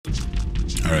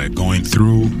Alright, going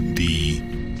through the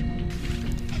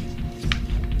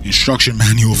instruction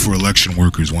manual for election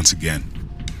workers once again.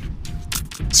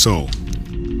 So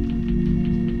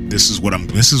this is what an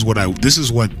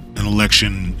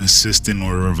election assistant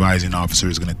or a revising officer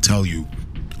is going to tell you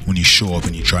when you show up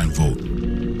and you try and vote.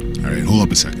 Alright, hold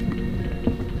up a second.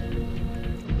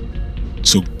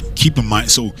 So keep in mind,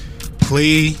 go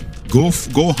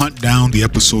hunt down the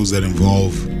episodes that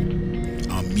involve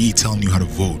me telling you how to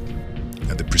vote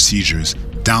and the procedures.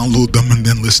 Download them and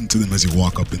then listen to them as you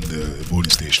walk up in the voting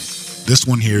station. This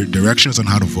one here, directions on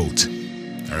how to vote.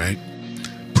 Alright?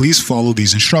 Please follow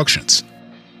these instructions.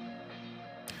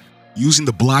 Using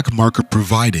the black marker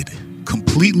provided,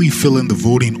 completely fill in the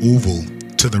voting oval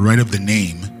to the right of the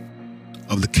name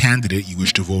of the candidate you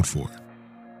wish to vote for.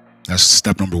 That's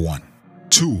step number 1.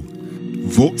 2.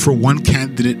 Vote for one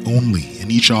candidate only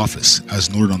in each office as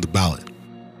noted on the ballot.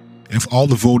 If all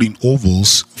the voting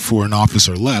ovals for an office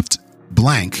are left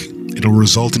blank, it'll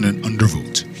result in an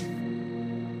undervote.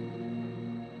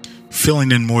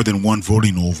 Filling in more than one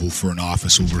voting oval for an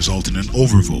office will result in an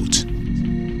overvote.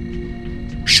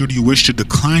 Should you wish to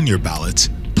decline your ballot,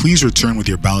 please return with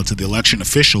your ballot to the election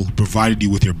official who provided you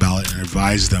with your ballot and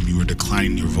advise them you are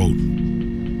declining your vote.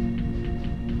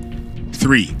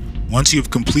 3. Once you have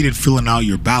completed filling out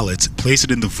your ballot, place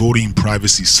it in the voting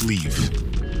privacy sleeve.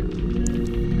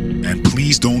 And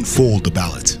please don't fold the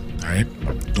ballot. Alright?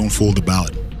 Don't fold the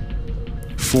ballot.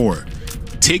 4.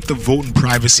 Take the vote in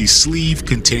privacy sleeve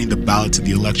containing the ballot to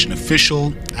the election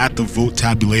official at the vote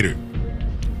tabulator.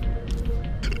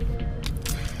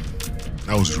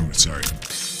 That was rude, sorry. I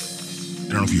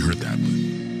don't know if you heard that,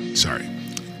 but sorry.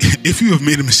 If you have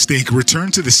made a mistake, return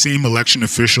to the same election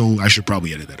official. I should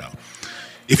probably edit that out.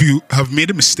 If you have made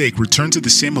a mistake, return to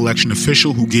the same election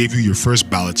official who gave you your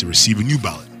first ballot to receive a new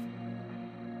ballot.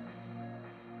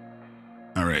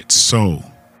 Alright, so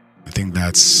I think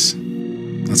that's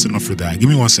enough for that. Give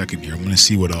me 1 second here. I'm going to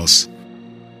see what else,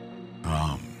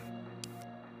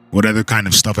 what other kind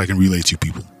of stuff I can relay to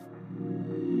people.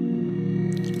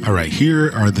 Alright, here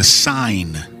are the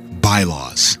sign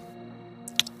bylaws.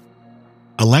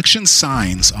 Election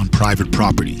signs on private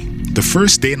property. The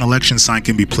first day an election sign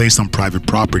can be placed on private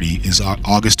property is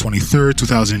August 23rd,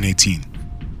 2018.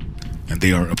 And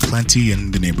they are aplenty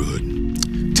in the neighborhood.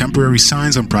 Temporary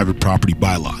signs on private property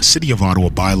bylaw. City of Ottawa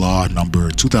bylaw number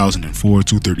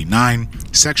 2004-239,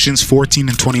 sections 14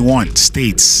 and 21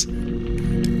 states,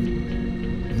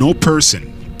 no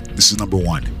person, this is number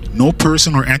 1, no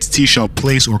person or entity shall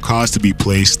place or cause to be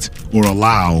placed or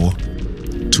allow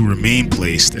to remain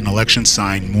placed an election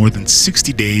sign more than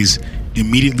 60 days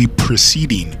immediately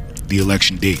preceding the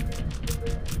election date.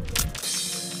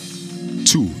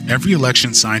 2. Every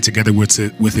election sign together with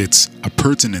its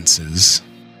appurtenances,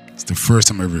 it's the first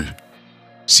time I've ever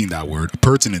seen that word,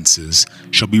 appurtenances,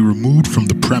 shall be removed from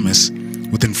the premise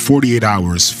within 48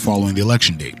 hours following the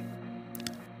election date.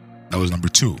 That was number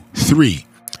 2. 3.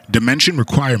 Dimension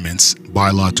requirements,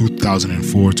 bylaw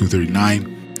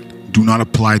 2004-239, do not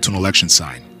apply to an election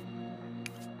sign.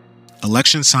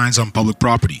 Election signs on public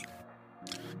property.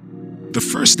 The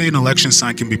first day an election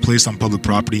sign can be placed on public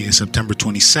property is September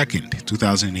 22nd,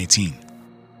 2018.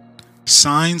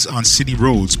 Signs on city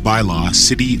roads bylaw,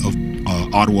 City of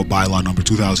Ottawa bylaw number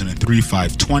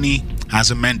 2003-520,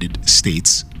 as amended,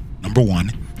 states, number 1,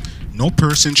 no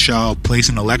person shall place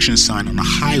an election sign on a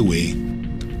highway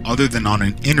other than on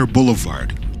an inner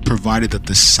boulevard, provided that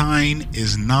the sign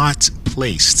is not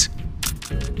placed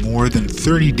more than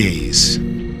 30 days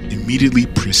immediately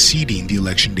preceding the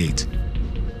election date.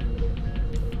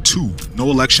 2.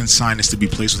 No election sign is to be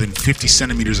placed within 50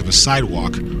 centimeters of a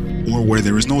sidewalk or where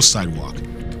there is no sidewalk,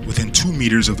 within 2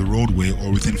 meters of the roadway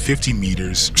or within 50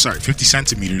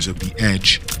 centimeters of the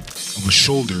edge of a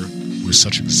shoulder where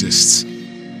such exists.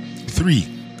 3.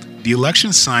 The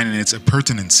election sign and its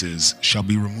appurtenances shall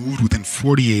be removed within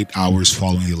 48 hours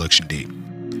following the election date.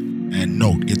 And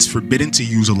note, it's forbidden to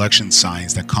use election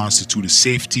signs that constitute a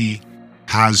safety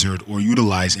hazard or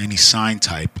utilize any sign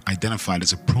type identified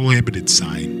as a prohibited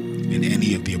sign in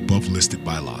any of the above listed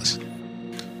bylaws.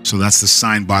 So that's the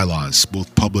sign bylaws,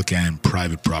 both public and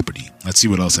private property. Let's see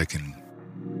what else I can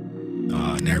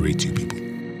narrate to you people.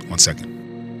 1 second.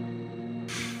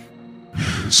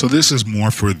 So this is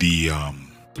more for the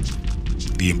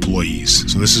employees.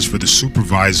 So this is for the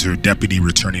supervisor, deputy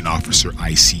returning officer,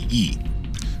 ICE.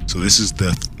 So this is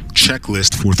the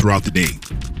checklist for throughout the day.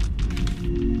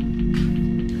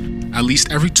 At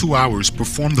least every 2 hours,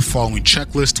 perform the following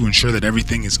checklist to ensure that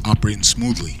everything is operating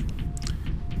smoothly.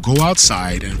 Go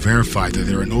outside and verify that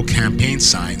there are no campaign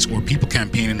signs or people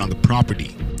campaigning on the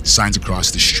property. Signs across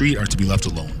the street are to be left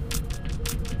alone.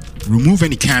 Remove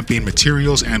any campaign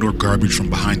materials and or garbage from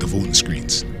behind the voting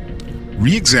screens.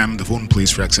 Re-examine the voting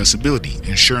place for accessibility,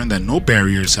 ensuring that no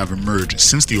barriers have emerged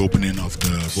since the opening of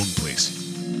the voting place.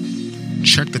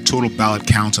 Check the total ballot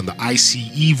counts on the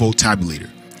ICE vote tabulator.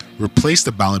 Replace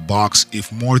the ballot box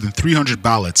if more than 300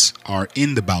 ballots are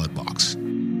in the ballot box.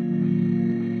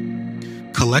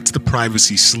 Collect the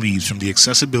privacy sleeves from the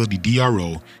accessibility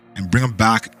DRO and bring them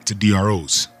back to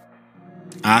DROs.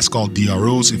 Ask all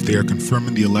DROs if they are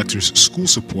confirming the elector's school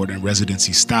support and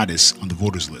residency status on the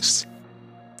voters list.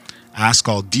 Ask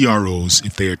all DROs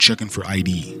if they are checking for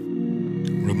ID.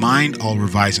 Remind all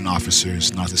revising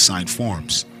officers not to sign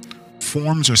forms.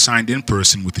 Forms are signed in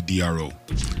person with the DRO.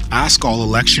 Ask all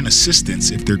election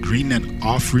assistants if they're greeting and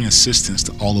offering assistance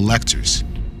to all electors.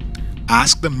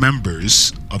 Ask the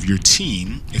members of your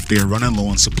team if they are running low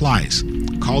on supplies.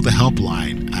 Call the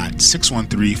helpline at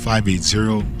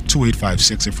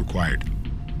 613-580-2856 if required.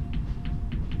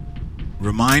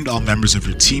 Remind all members of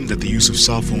your team that the use of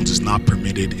cell phones is not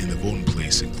permitted in the voting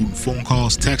place, including phone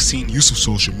calls, texting, use of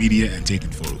social media, and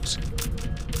taking photos.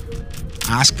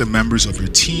 Ask the members of your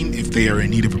team if they are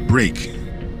in need of a break,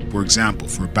 for example,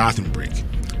 for a bathroom break.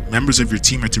 Members of your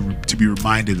team are to be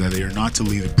reminded that they are not to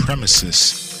leave the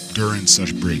premises during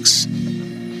such breaks.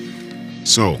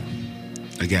 So,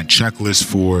 again, checklist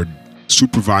for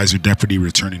Supervisor Deputy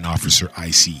Returning Officer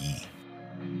ICE. I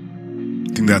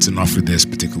think that's enough for this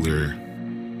particular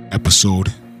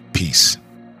episode. Peace.